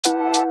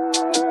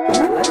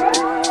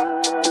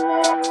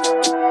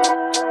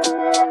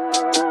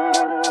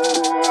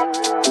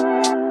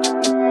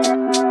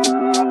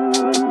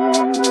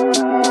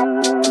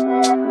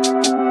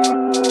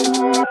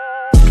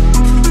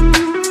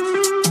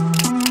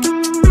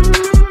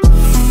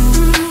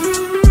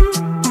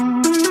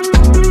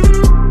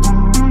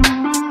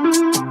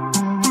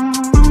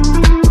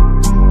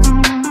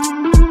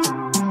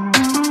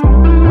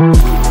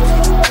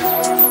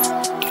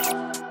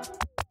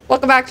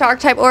back to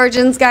Archetype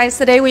Origins, guys.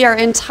 Today we are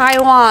in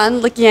Taiwan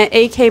looking at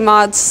AK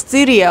Mods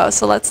Studio.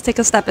 So let's take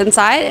a step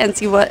inside and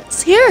see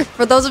what's here.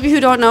 For those of you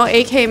who don't know,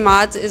 AK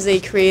Mods is a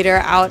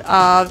creator out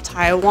of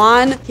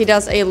Taiwan. He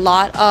does a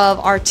lot of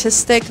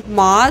artistic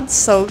mods,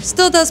 so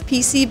still does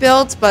PC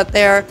builds, but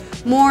they're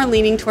more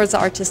leaning towards the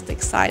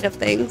artistic side of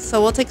things. So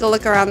we'll take a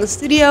look around the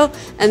studio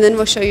and then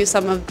we'll show you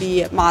some of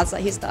the mods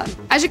that he's done.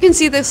 As you can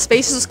see, the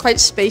space is quite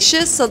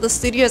spacious. So the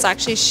studio is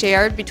actually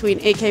shared between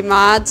AK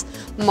Mods,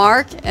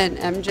 Mark, and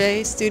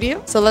MJ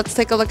Studio. So let's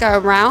take a look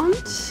around.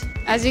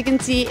 As you can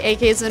see,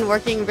 AK's been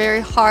working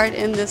very hard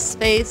in this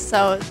space.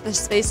 So the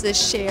space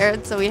is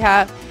shared. So we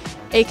have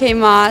AK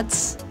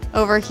Mods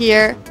over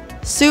here.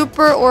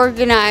 Super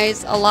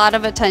organized, a lot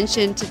of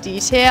attention to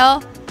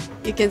detail.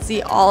 You can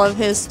see all of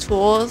his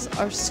tools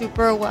are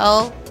super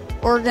well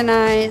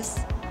organized.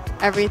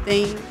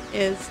 Everything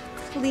is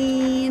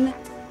clean.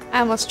 I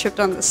almost tripped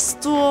on the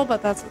stool,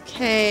 but that's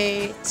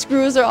okay.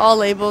 Screws are all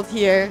labeled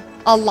here.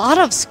 A lot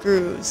of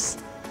screws.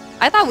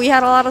 I thought we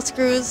had a lot of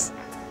screws,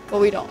 but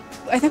we don't.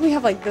 I think we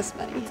have like this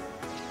many.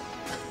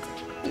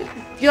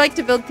 If you like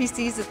to build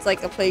PCs, it's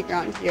like a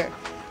playground here.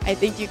 I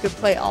think you could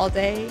play all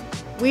day.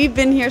 We've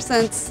been here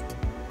since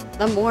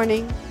the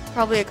morning.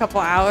 Probably a couple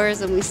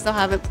hours, and we still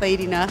haven't played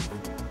enough.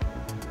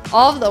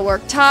 All of the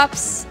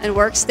worktops and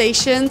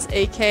workstations,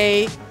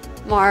 AK,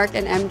 Mark,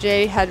 and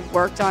MJ had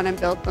worked on and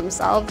built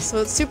themselves. So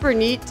it's super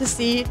neat to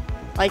see,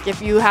 like,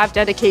 if you have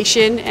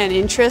dedication and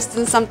interest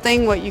in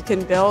something, what you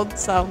can build.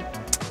 So,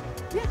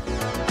 yeah.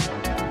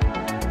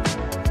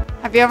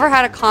 Have you ever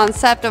had a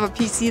concept of a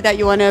PC that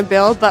you want to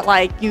build, but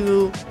like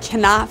you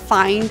cannot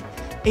find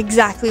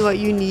exactly what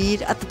you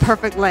need at the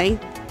perfect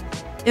length,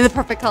 in the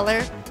perfect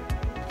color?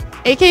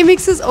 AK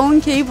makes his own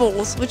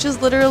cables, which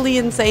is literally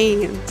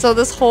insane. So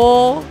this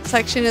whole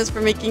section is for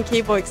making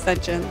cable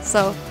extensions.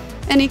 So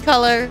any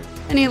color,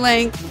 any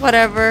length,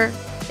 whatever,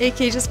 AK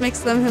just makes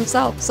them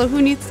himself. So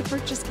who needs to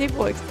purchase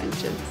cable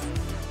extensions?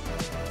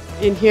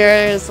 In here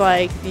is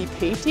like the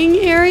painting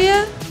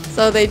area.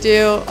 So they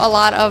do a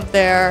lot of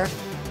their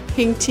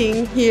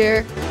painting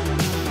here.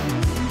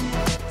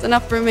 There's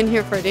enough room in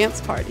here for a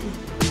dance party.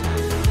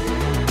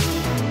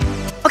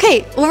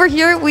 Okay, over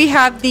here we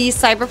have the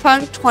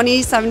Cyberpunk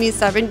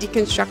 2077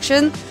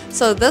 deconstruction.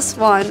 So this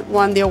one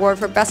won the award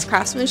for Best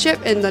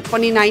Craftsmanship in the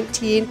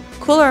 2019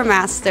 Cooler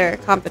Master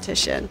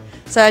competition.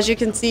 So as you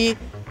can see,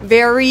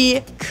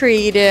 very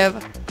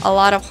creative, a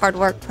lot of hard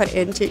work put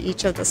into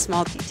each of the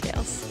small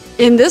details.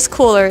 In this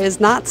cooler is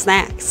not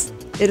snacks,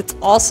 it's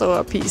also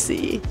a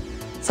PC.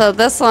 So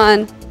this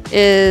one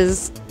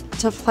is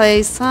to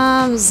play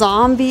some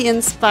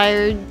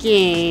zombie-inspired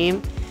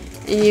game.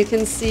 And you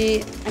can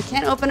see, I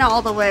can't open it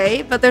all the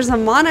way, but there's a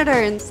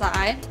monitor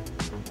inside.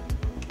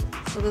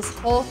 So this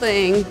whole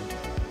thing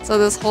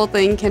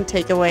can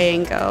take away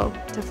and go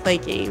to play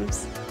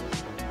games.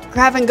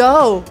 Grab and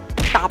go.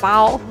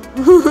 Bow.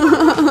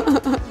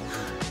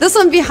 This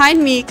one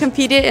behind me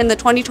competed in the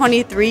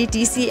 2023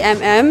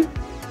 DCMM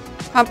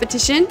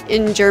competition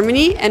in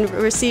Germany and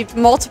received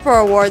multiple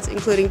awards,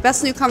 including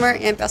Best Newcomer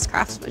and Best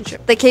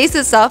Craftsmanship. The case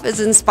itself is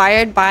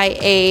inspired by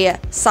a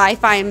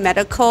sci-fi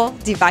medical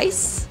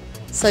device.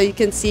 So you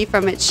can see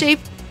from its shape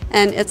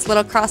and its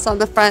little cross on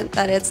the front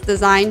that it's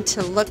designed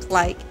to look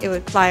like it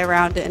would fly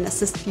around and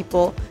assist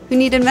people who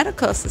needed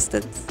medical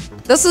assistance.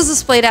 This was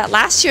displayed at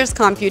last year's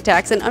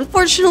COMPUTEX, and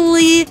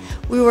unfortunately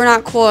we were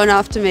not cool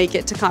enough to make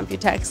it to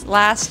COMPUTEX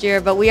last year,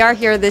 but we are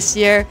here this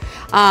year.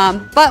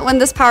 But when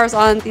this powers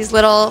on, these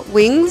little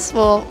wings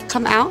will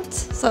come out,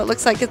 so it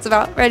looks like it's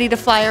about ready to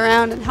fly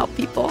around and help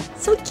people.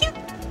 So cute!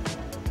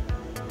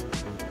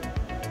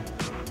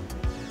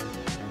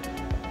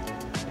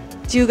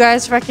 Do you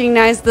guys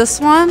recognize this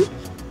one?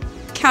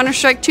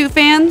 Counter-Strike 2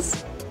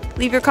 fans?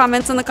 Leave your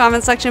comments in the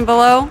comment section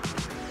below.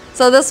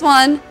 So this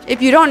one,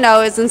 if you don't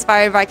know, is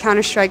inspired by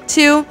Counter-Strike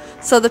 2.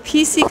 So the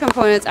PC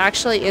component's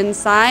actually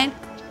inside.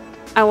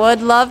 I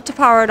would love to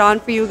power it on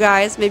for you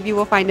guys. Maybe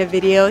we'll find a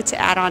video to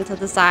add on to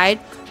the side.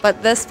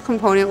 But this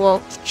component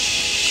will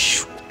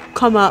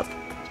come up.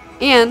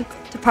 And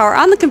to power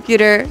on the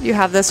computer, you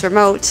have this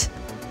remote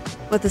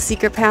with a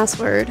secret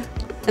password.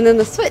 And then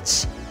the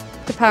switch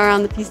to power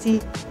on the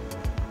PC.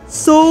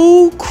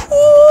 So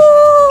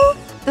cool!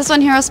 This one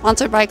here is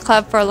sponsored by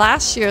Club for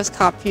last year's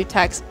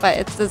COMPUTEX, but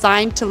it's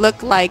designed to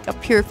look like a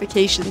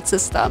purification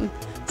system.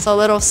 So a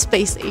little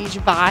space age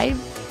vibe.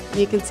 And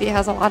you can see it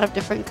has a lot of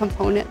different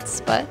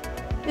components, but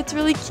it's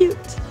really cute.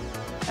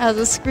 It has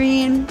a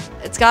screen.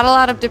 It's got a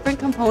lot of different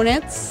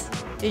components.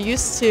 It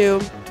used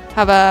to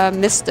have a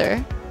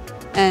mister,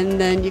 and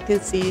then you can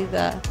see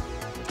the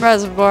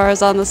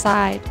reservoirs on the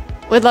side.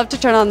 We'd love to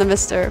turn on the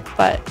mister,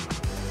 but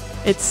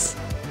it's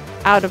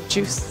out of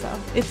juice, so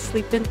it's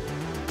sleeping.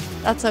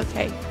 That's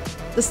okay.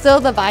 But still,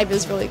 the vibe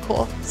is really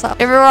cool. So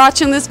if you're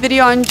watching this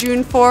video on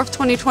June 4th,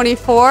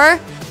 2024,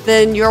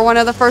 then you're one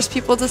of the first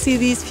people to see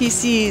these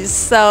PCs.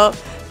 So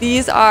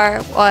these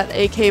are what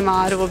AK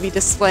Mod will be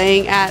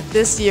displaying at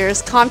this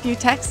year's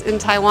COMPUTEX in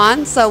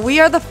Taiwan. So we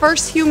are the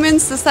first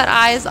humans to set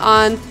eyes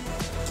on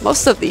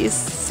most of these.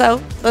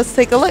 So let's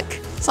take a look.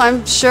 So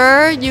I'm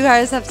sure you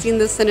guys have seen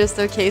this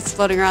Sinister case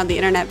floating around the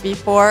internet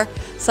before.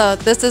 So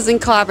this is in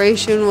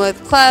collaboration with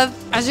Clev.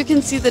 As you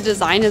can see, the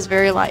design is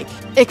very like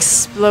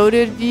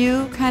exploded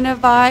view kind of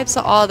vibe. So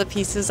all the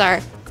pieces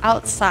are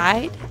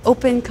outside,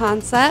 open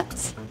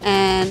concepts,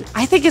 and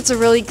I think it's a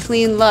really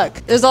clean look.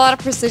 There's a lot of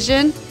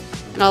precision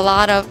and a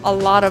lot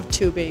of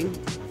tubing.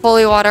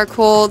 Fully water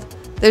cooled.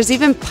 There's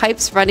even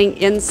pipes running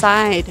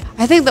inside.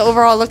 I think the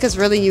overall look is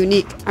really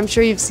unique. I'm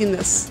sure you've seen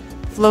this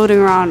floating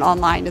around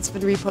online. It's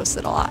been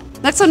reposted a lot.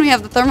 Next one, we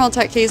have the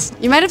Thermaltech case.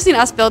 You might have seen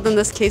us build in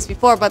this case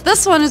before, but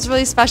this one is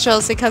really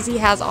special because he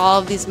has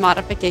all of these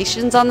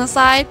modifications on the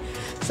side.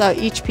 So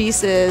each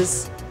piece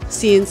is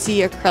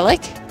CNC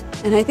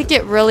acrylic, and I think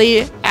it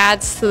really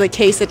adds to the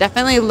case. It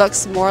definitely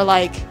looks more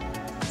like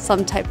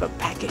some type of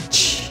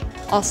package.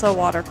 Also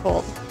water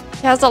cooled.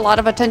 He has a lot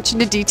of attention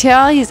to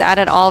detail. He's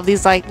added all of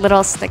these like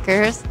little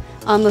stickers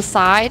on the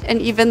side,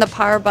 and even the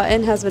power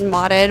button has been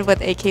modded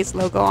with AK's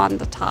logo on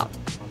the top.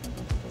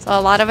 So a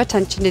lot of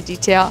attention to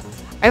detail.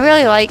 I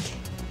really like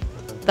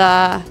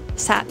the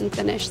satin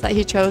finish that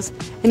he chose,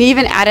 and he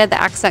even added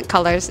the accent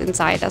colors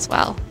inside as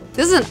well.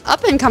 This is an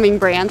up-and-coming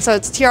brand, so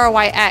it's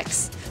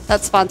TRYX that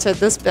sponsored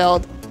this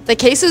build. The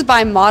case is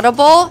by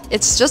Moddable.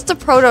 It's just a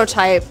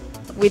prototype.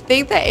 We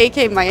think that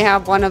AK might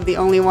have one of the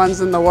only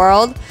ones in the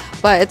world,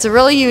 but it's a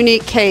really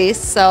unique case,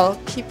 so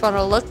keep on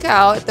a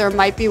lookout. There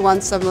might be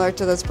one similar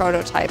to this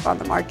prototype on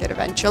the market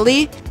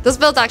eventually. This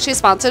build's actually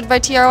sponsored by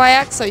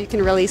TRYX, so you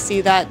can really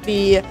see that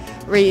the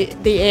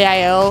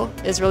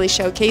AIO is really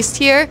showcased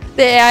here.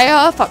 The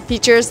AIO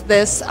features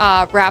this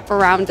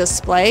wraparound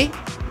display.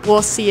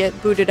 We'll see it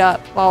booted up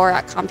while we're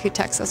at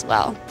COMPUTEX as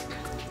well.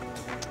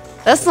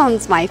 This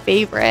one's my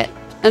favorite,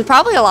 and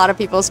probably a lot of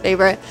people's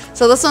favorite.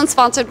 So this one's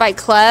sponsored by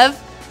Clev,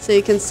 so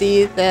you can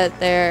see that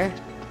their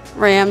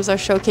RAMs are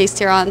showcased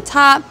here on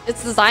top.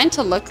 It's designed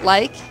to look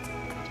like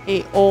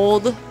an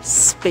old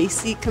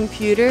spacey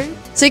computer.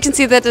 So you can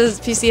see that this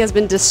PC has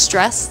been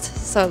distressed,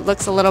 so it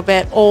looks a little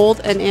bit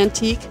old and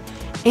antique,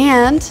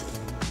 and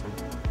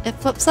it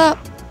flips up.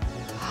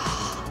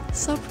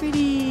 So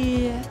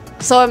pretty.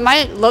 So it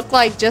might look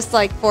like just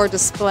like for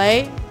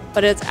display,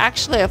 but it's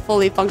actually a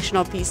fully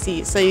functional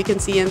PC. So you can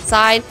see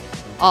inside,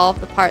 all of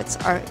the parts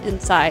are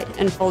inside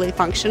and fully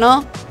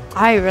functional.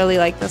 I really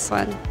like this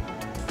one.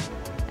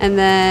 And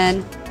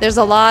then there's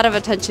a lot of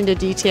attention to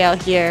detail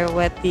here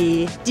with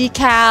the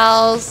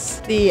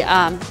decals, the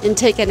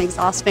intake and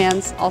exhaust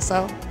fans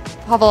also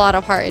have a lot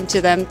of heart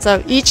into them.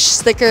 So each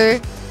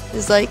sticker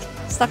is like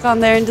stuck on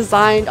there and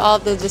designed, all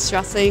of the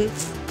distressing,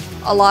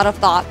 a lot of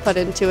thought put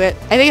into it.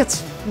 I think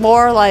it's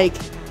more like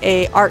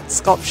a art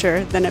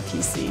sculpture than a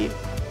PC.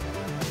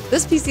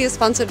 This PC is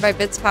sponsored by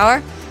Bits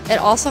Power. It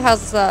also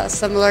has a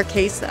similar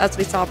case as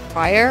we saw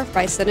prior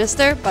by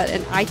Sinister, but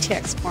an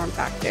ITX form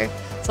factor.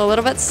 So a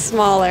little bit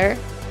smaller,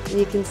 and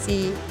you can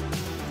see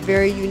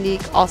very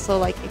unique, also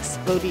like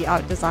explodey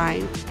out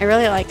design. I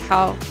really like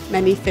how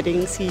many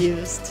fittings he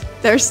used.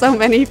 There's so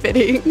many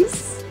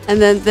fittings.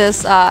 And then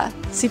this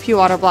CPU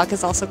water block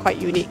is also quite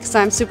unique. So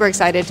I'm super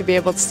excited to be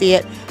able to see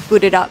it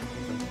booted up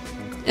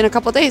in a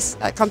couple days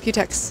at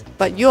COMPUTEX.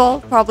 But you'll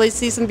probably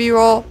see some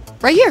B-roll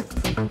right here.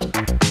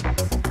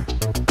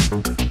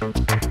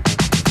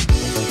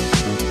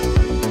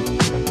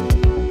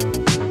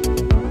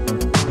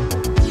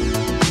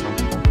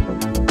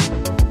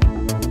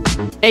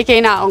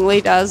 AK not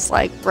only does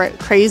like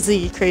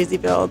crazy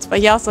builds, but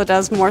he also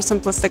does more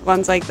simplistic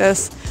ones like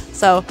this.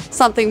 So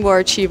something more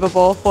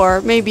achievable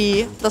for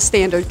maybe the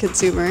standard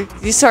consumer.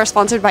 These two are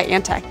sponsored by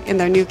Antec in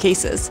their new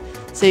cases.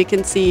 So you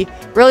can see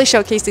really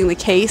showcasing the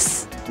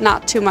case,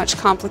 not too much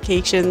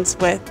complications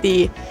with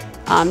the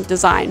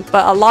design,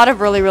 but a lot of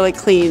really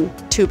clean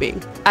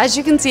tubing. As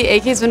you can see,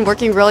 AK's been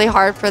working really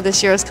hard for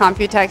this year's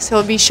COMPUTEX.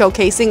 He'll be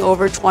showcasing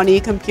over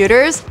 20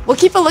 computers. We'll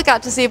keep a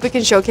lookout to see if we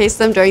can showcase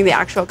them during the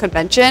actual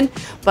convention,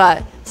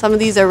 but some of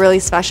these are really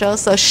special.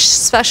 So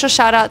special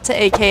shout out to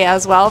AK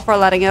as well for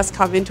letting us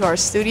come into our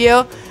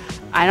studio.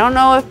 I don't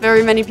know if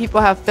very many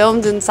people have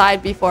filmed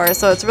inside before,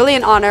 so it's really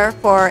an honor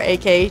for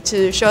AK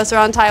to show us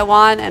around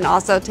Taiwan and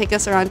also take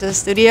us around to the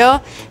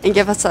studio and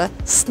give us a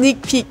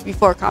sneak peek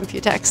before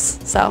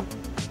COMPUTEX. So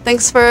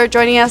thanks for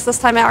joining us this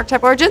time at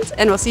Archetype Origins,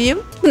 and we'll see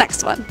you in the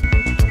next one.